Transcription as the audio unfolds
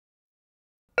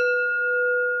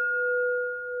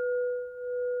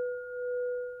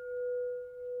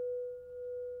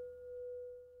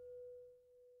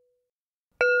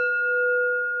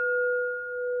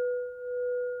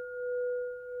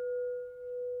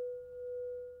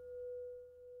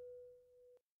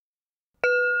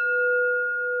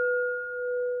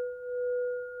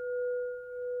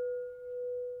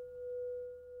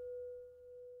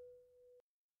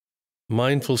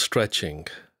Mindful stretching,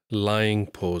 lying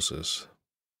poses.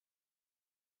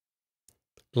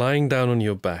 Lying down on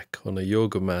your back on a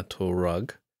yoga mat or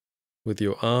rug, with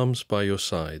your arms by your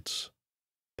sides,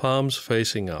 palms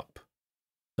facing up,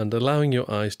 and allowing your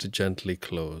eyes to gently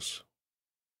close.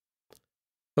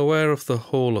 Aware of the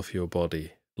whole of your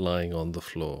body lying on the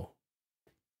floor.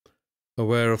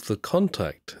 Aware of the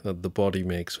contact that the body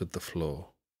makes with the floor.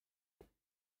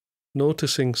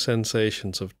 Noticing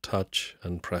sensations of touch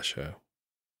and pressure.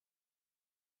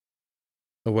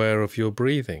 Aware of your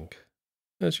breathing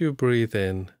as you breathe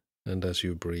in and as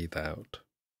you breathe out.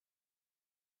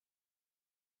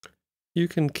 You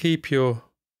can keep your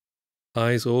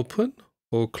eyes open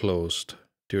or closed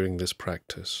during this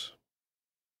practice.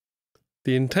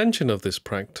 The intention of this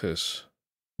practice,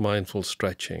 mindful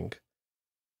stretching,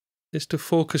 is to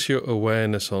focus your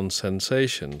awareness on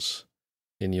sensations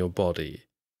in your body,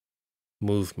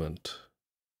 movement,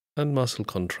 and muscle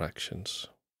contractions.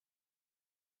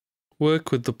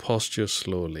 Work with the posture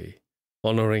slowly,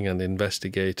 honoring and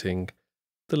investigating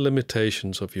the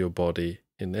limitations of your body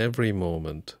in every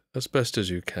moment as best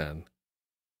as you can,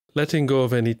 letting go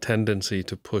of any tendency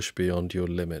to push beyond your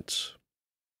limits.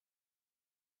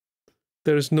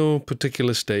 There is no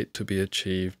particular state to be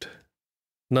achieved,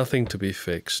 nothing to be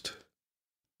fixed.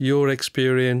 Your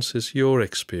experience is your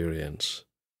experience,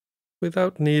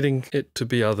 without needing it to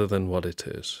be other than what it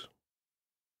is.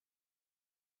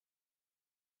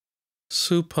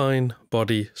 Supine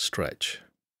body stretch.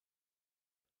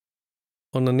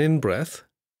 On an in-breath,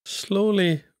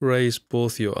 slowly raise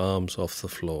both your arms off the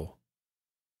floor,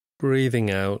 breathing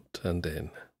out and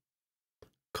in,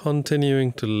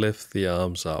 continuing to lift the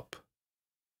arms up,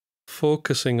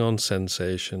 focusing on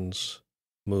sensations,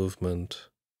 movement,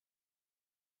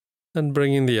 and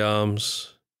bringing the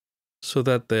arms so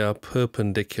that they are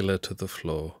perpendicular to the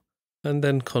floor, and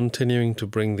then continuing to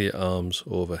bring the arms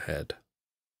overhead.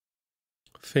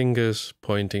 Fingers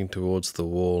pointing towards the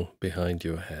wall behind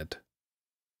your head.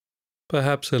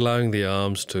 Perhaps allowing the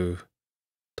arms to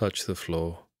touch the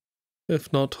floor,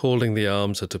 if not holding the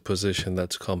arms at a position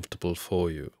that's comfortable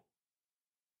for you.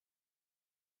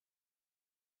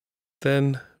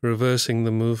 Then reversing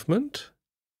the movement,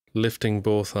 lifting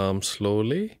both arms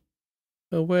slowly,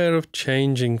 aware of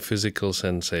changing physical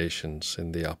sensations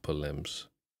in the upper limbs.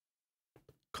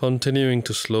 Continuing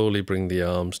to slowly bring the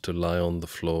arms to lie on the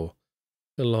floor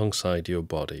alongside your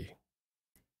body.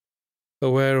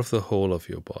 Aware of the whole of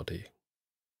your body.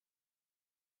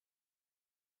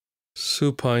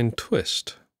 Supine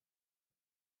twist.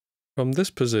 From this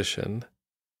position,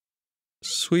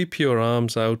 sweep your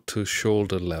arms out to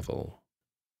shoulder level,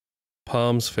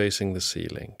 palms facing the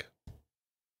ceiling.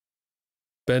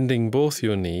 Bending both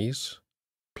your knees,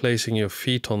 placing your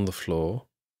feet on the floor,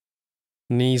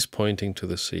 knees pointing to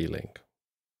the ceiling.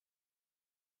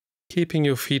 Keeping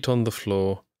your feet on the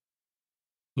floor,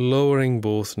 lowering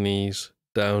both knees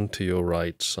down to your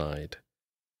right side,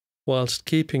 whilst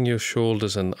keeping your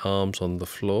shoulders and arms on the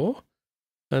floor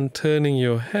and turning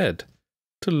your head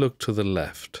to look to the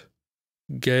left,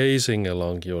 gazing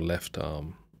along your left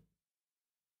arm.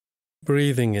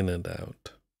 Breathing in and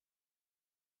out.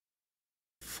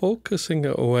 Focusing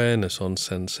awareness on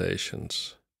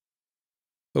sensations.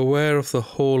 Aware of the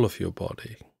whole of your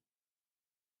body.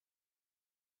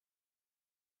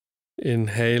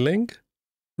 Inhaling,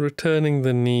 returning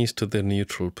the knees to the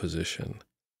neutral position,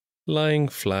 lying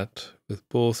flat with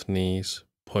both knees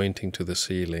pointing to the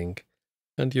ceiling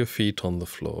and your feet on the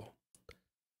floor.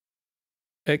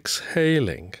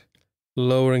 Exhaling,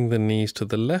 lowering the knees to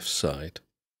the left side,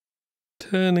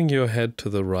 turning your head to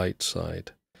the right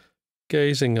side,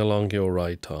 gazing along your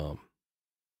right arm.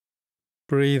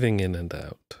 Breathing in and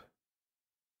out.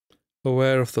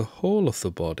 Aware of the whole of the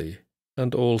body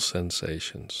and all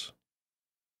sensations.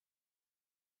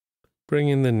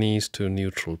 Bringing the knees to a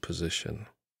neutral position.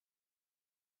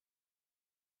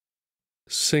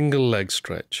 Single leg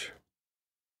stretch.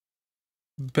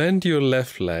 Bend your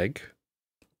left leg,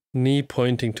 knee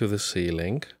pointing to the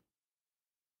ceiling,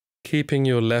 keeping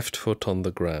your left foot on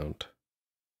the ground.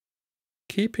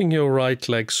 Keeping your right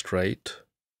leg straight,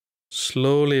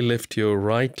 slowly lift your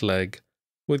right leg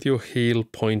with your heel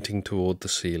pointing toward the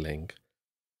ceiling,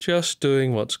 just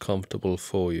doing what's comfortable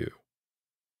for you.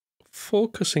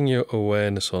 Focusing your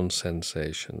awareness on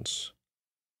sensations.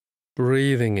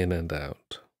 Breathing in and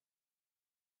out.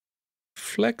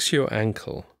 Flex your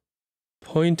ankle,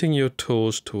 pointing your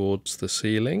toes towards the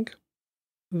ceiling,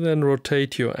 then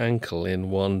rotate your ankle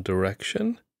in one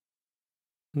direction,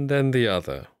 and then the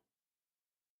other.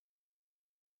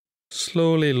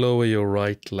 Slowly lower your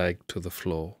right leg to the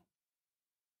floor.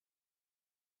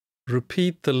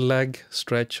 Repeat the leg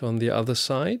stretch on the other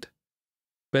side,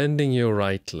 bending your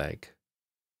right leg,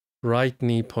 right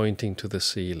knee pointing to the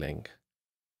ceiling,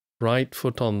 right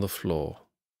foot on the floor.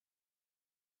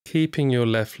 Keeping your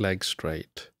left leg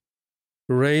straight,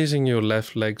 raising your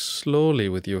left leg slowly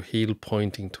with your heel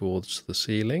pointing towards the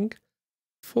ceiling,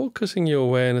 focusing your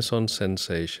awareness on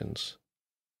sensations,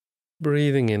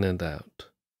 breathing in and out,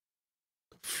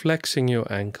 flexing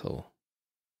your ankle,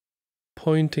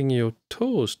 pointing your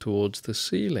toes towards the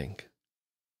ceiling,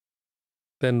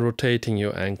 then rotating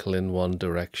your ankle in one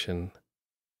direction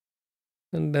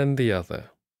and then the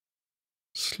other.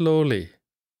 Slowly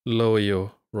lower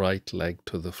your right leg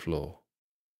to the floor.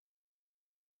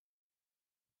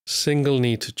 Single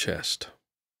knee to chest.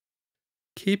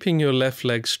 Keeping your left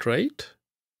leg straight,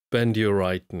 bend your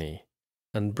right knee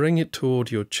and bring it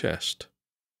toward your chest,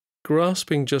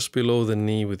 grasping just below the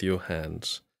knee with your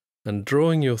hands and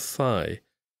drawing your thigh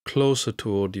closer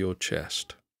toward your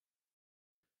chest.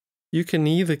 You can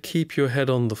either keep your head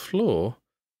on the floor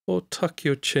or tuck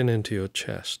your chin into your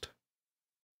chest.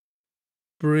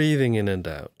 Breathing in and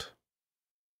out,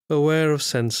 aware of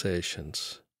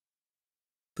sensations,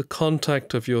 the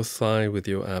contact of your thigh with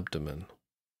your abdomen,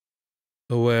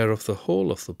 aware of the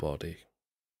whole of the body.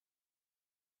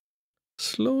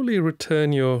 Slowly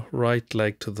return your right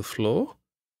leg to the floor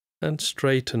and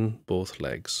straighten both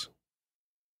legs.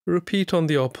 Repeat on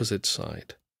the opposite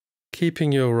side,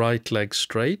 keeping your right leg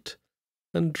straight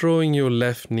and drawing your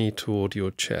left knee toward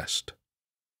your chest.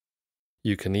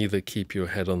 You can either keep your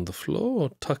head on the floor or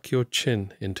tuck your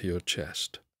chin into your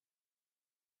chest.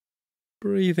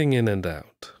 Breathing in and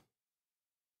out,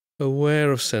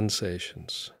 aware of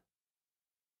sensations,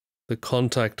 the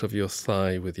contact of your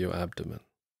thigh with your abdomen,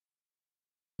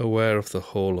 aware of the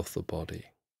whole of the body.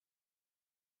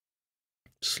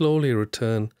 Slowly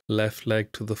return left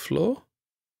leg to the floor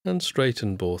and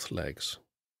straighten both legs.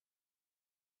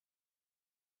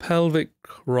 Pelvic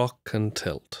rock and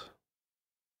tilt.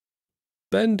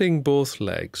 Bending both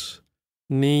legs,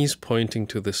 knees pointing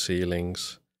to the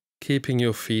ceilings, keeping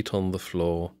your feet on the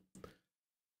floor.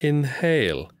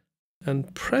 Inhale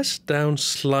and press down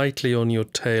slightly on your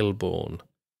tailbone,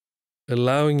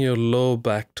 allowing your lower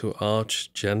back to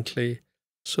arch gently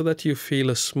so that you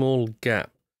feel a small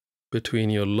gap between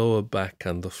your lower back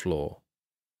and the floor.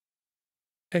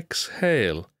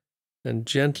 Exhale and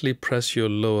gently press your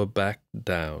lower back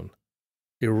down,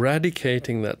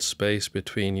 eradicating that space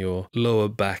between your lower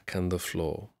back and the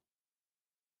floor.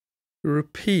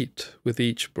 Repeat with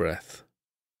each breath,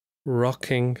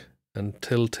 rocking and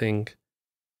tilting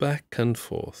back and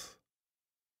forth,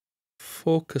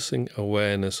 focusing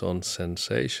awareness on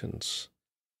sensations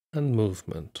and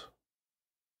movement.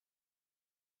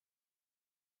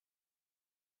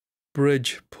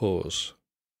 Bridge pose.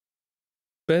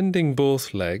 Bending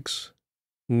both legs,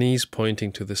 knees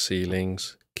pointing to the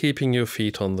ceilings, keeping your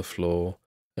feet on the floor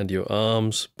and your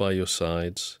arms by your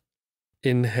sides.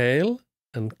 Inhale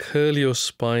and curl your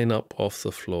spine up off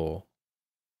the floor,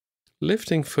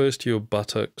 lifting first your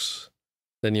buttocks,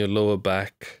 then your lower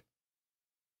back,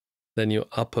 then your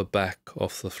upper back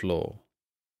off the floor.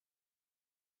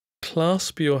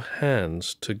 Clasp your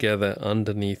hands together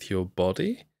underneath your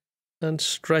body and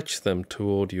stretch them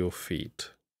toward your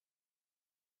feet.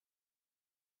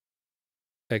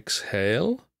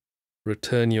 Exhale,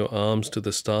 return your arms to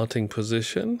the starting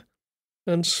position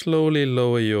and slowly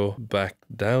lower your back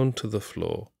down to the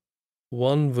floor,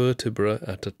 one vertebra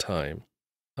at a time,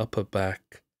 upper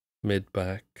back,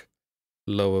 mid-back,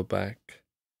 lower back,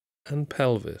 and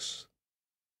pelvis.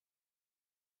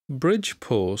 Bridge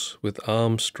pose with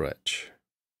arm stretch.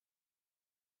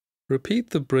 Repeat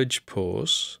the bridge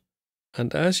pose,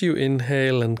 and as you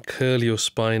inhale and curl your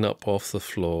spine up off the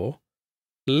floor,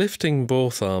 lifting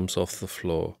both arms off the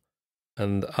floor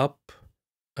and up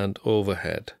and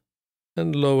overhead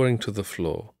and lowering to the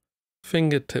floor,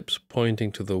 fingertips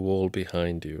pointing to the wall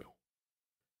behind you.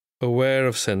 Aware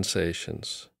of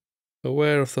sensations,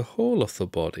 aware of the whole of the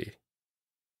body,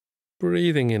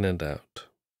 breathing in and out.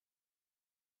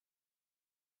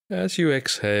 As you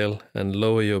exhale and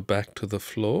lower your back to the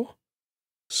floor,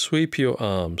 sweep your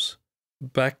arms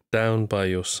back down by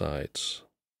your sides,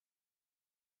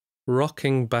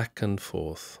 rocking back and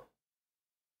forth.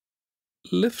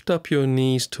 Lift up your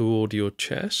knees toward your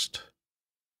chest,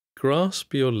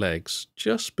 grasp your legs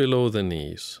just below the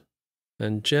knees,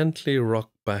 and gently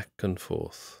rock back and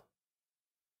forth,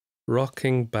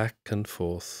 rocking back and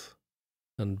forth,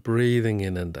 and breathing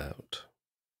in and out.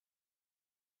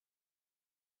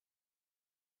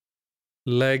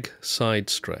 Leg side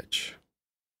stretch.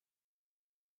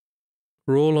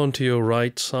 Roll onto your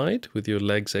right side with your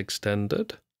legs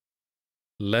extended.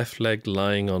 left leg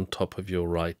lying on top of your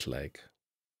right leg.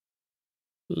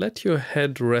 Let your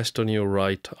head rest on your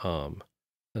right arm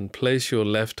and place your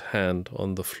left hand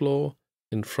on the floor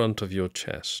in front of your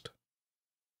chest.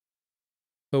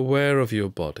 Aware of your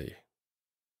body.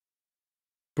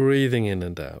 Breathing in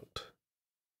and out.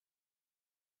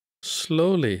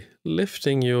 Slowly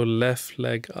lifting your left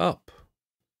leg up,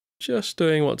 just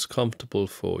doing what's comfortable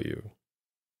for you.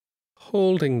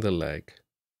 Holding the leg,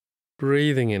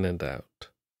 breathing in and out.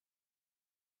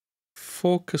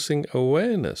 Focusing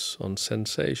awareness on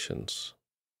sensations,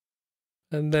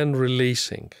 and then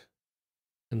releasing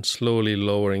and slowly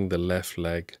lowering the left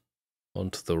leg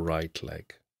onto the right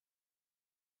leg.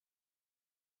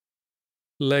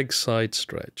 Leg side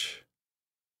stretch.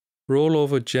 Roll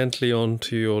over gently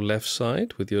onto your left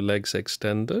side with your legs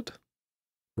extended,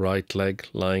 right leg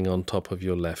lying on top of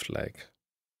your left leg.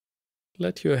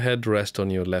 Let your head rest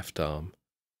on your left arm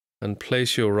and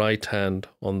place your right hand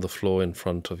on the floor in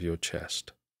front of your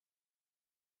chest.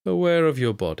 Aware of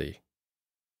your body.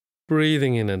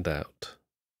 Breathing in and out.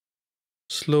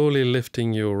 Slowly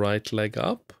lifting your right leg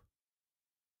up.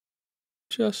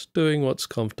 Just doing what's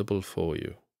comfortable for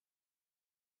you.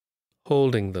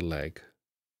 Holding the leg.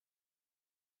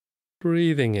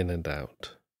 Breathing in and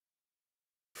out.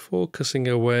 Focusing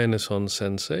awareness on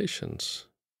sensations.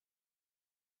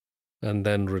 And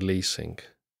then releasing.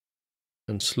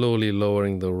 And slowly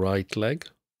lowering the right leg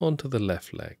onto the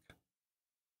left leg.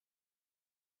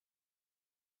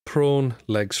 Prone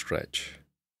leg stretch.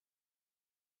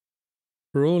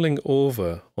 Rolling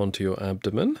over onto your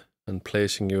abdomen and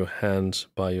placing your hands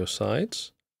by your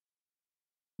sides.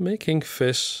 Making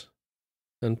fists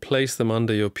and place them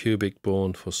under your pubic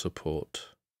bone for support.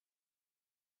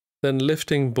 Then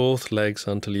lifting both legs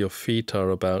until your feet are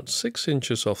about 6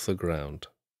 inches off the ground.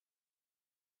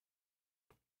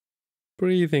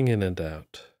 Breathing in and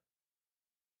out.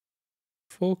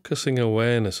 Focusing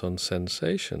awareness on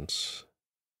sensations.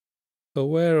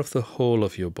 Aware of the whole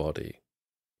of your body.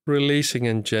 Releasing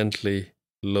and gently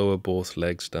lower both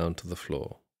legs down to the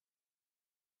floor.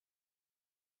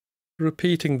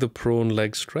 Repeating the prone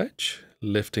leg stretch,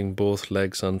 lifting both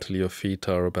legs until your feet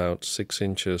are about 6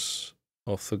 inches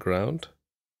off the ground.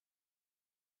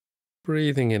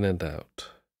 Breathing in and out.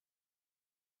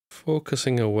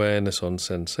 Focusing awareness on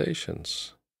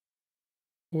sensations.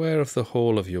 Aware of the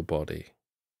whole of your body.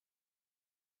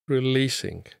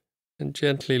 Releasing and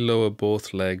gently lower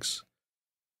both legs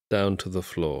down to the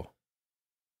floor.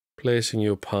 Placing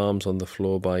your palms on the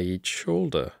floor by each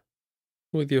shoulder,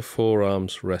 with your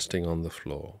forearms resting on the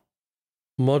floor.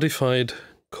 Modified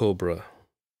Cobra.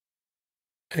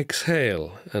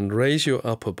 Exhale and raise your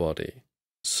upper body,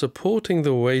 supporting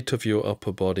the weight of your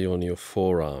upper body on your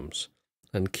forearms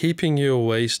and keeping your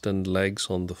waist and legs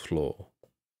on the floor.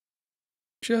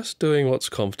 Just doing what's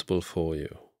comfortable for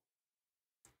you.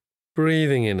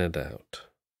 Breathing in and out.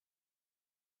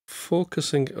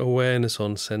 Focusing awareness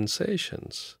on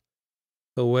sensations,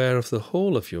 aware of the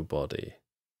whole of your body.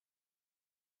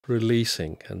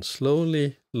 Releasing and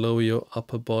slowly lower your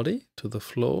upper body to the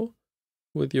floor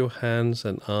with your hands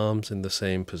and arms in the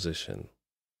same position.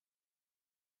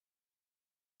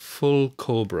 Full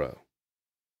Cobra.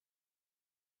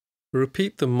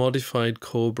 Repeat the modified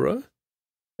Cobra,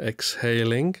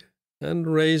 exhaling and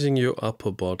raising your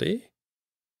upper body,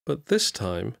 but this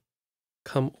time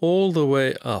come all the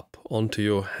way up onto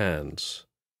your hands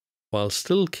while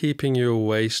still keeping your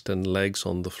waist and legs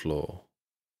on the floor.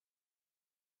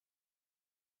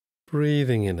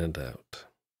 Breathing in and out.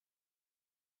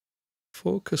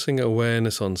 Focusing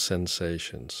awareness on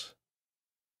sensations,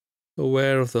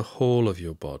 aware of the whole of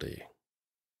your body.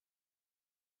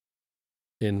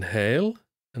 Inhale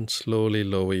and slowly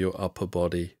lower your upper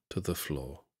body to the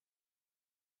floor.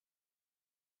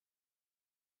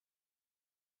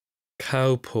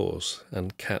 Cow pose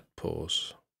and cat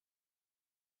pose.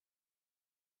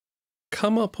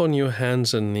 Come up on your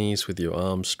hands and knees with your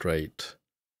arms straight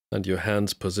and your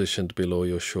hands positioned below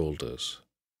your shoulders.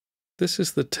 This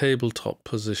is the tabletop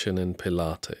position in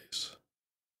Pilates.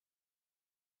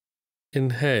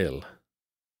 Inhale.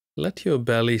 Let your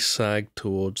belly sag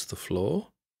towards the floor,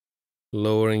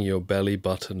 lowering your belly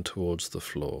button towards the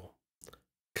floor,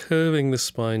 curving the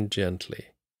spine gently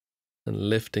and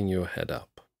lifting your head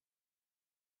up.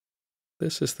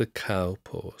 This is the cow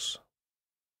pose.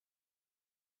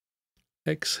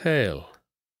 Exhale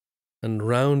and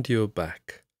round your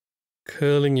back,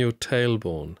 curling your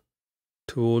tailbone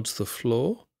towards the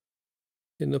floor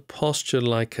in a posture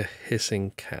like a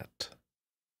hissing cat.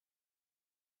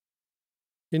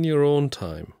 In your own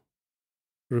time,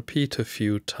 repeat a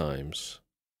few times,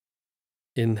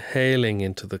 inhaling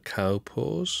into the cow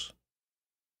pose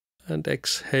and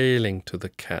exhaling to the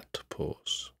cat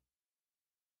pose.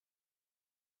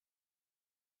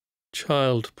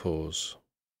 Child pose.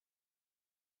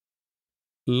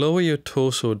 Lower your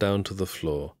torso down to the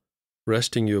floor,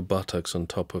 resting your buttocks on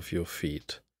top of your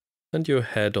feet and your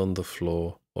head on the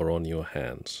floor or on your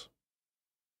hands.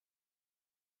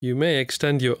 You may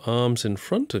extend your arms in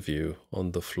front of you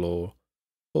on the floor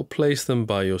or place them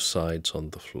by your sides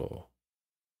on the floor.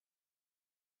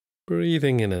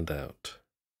 Breathing in and out,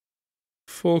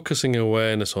 focusing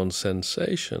awareness on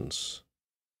sensations,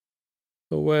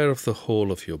 aware of the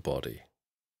whole of your body.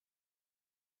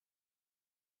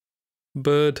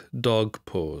 Bird dog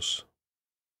pose.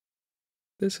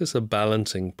 This is a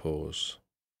balancing pose.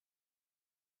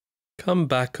 Come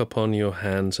back upon your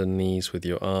hands and knees with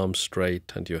your arms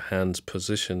straight and your hands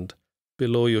positioned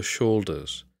below your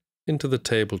shoulders into the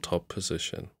tabletop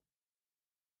position.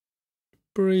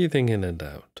 Breathing in and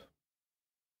out.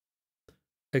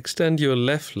 Extend your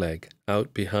left leg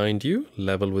out behind you,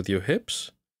 level with your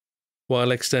hips,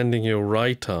 while extending your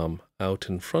right arm out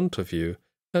in front of you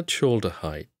at shoulder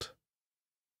height.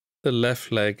 The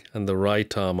left leg and the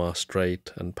right arm are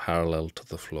straight and parallel to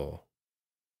the floor.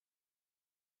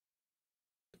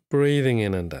 Breathing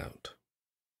in and out.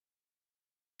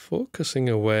 Focusing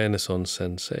awareness on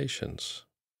sensations.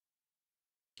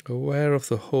 Aware of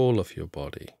the whole of your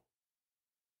body.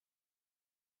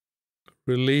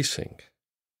 Releasing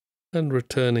and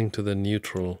returning to the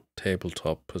neutral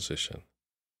tabletop position.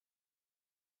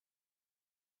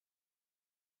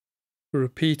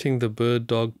 Repeating the bird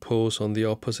dog pose on the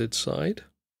opposite side.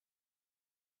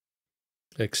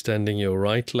 Extending your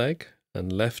right leg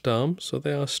and left arm so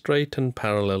they are straight and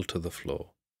parallel to the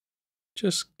floor.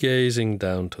 Just gazing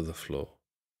down to the floor.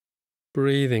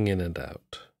 Breathing in and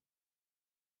out.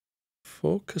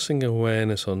 Focusing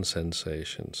awareness on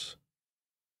sensations.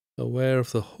 Aware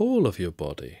of the whole of your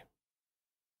body.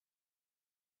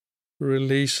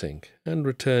 Releasing and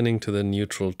returning to the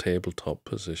neutral tabletop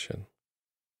position.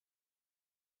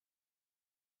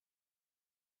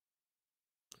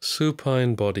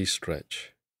 Supine body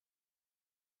stretch.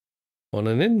 On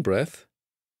an in-breath,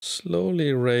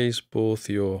 slowly raise both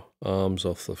your arms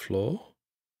off the floor.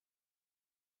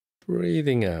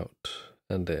 Breathing out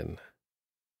and in.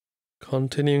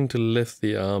 Continuing to lift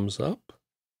the arms up.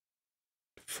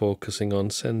 Focusing on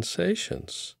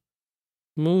sensations,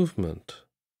 movement,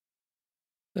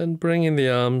 and bringing the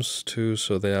arms to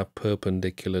so they are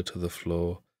perpendicular to the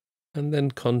floor, and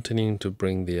then continuing to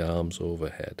bring the arms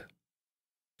overhead.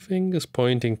 Fingers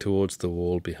pointing towards the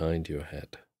wall behind your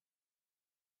head.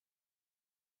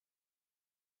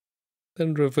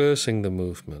 Then reversing the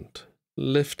movement,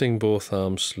 lifting both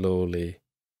arms slowly,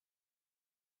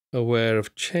 aware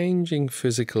of changing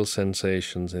physical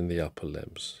sensations in the upper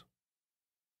limbs.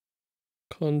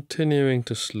 Continuing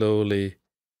to slowly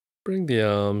bring the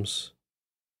arms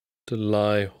to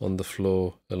lie on the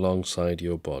floor alongside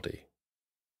your body.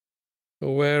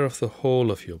 Aware of the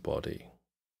whole of your body.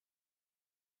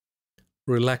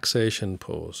 Relaxation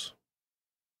pose.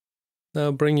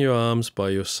 Now bring your arms by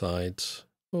your sides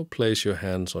or place your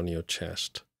hands on your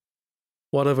chest,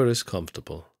 whatever is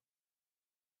comfortable.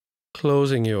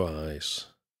 Closing your eyes.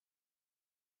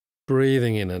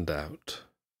 Breathing in and out.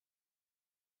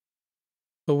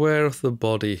 Aware of the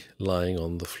body lying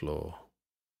on the floor.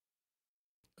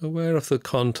 Aware of the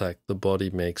contact the body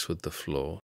makes with the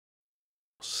floor.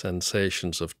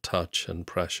 Sensations of touch and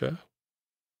pressure.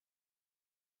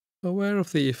 Aware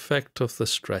of the effect of the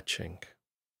stretching.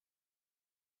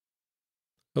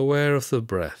 Aware of the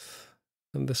breath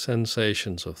and the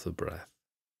sensations of the breath.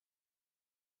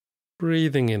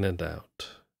 Breathing in and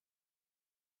out.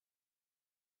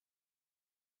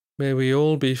 May we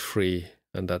all be free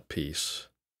and at peace,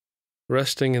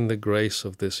 resting in the grace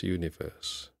of this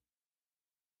universe.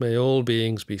 May all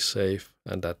beings be safe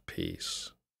and at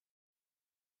peace.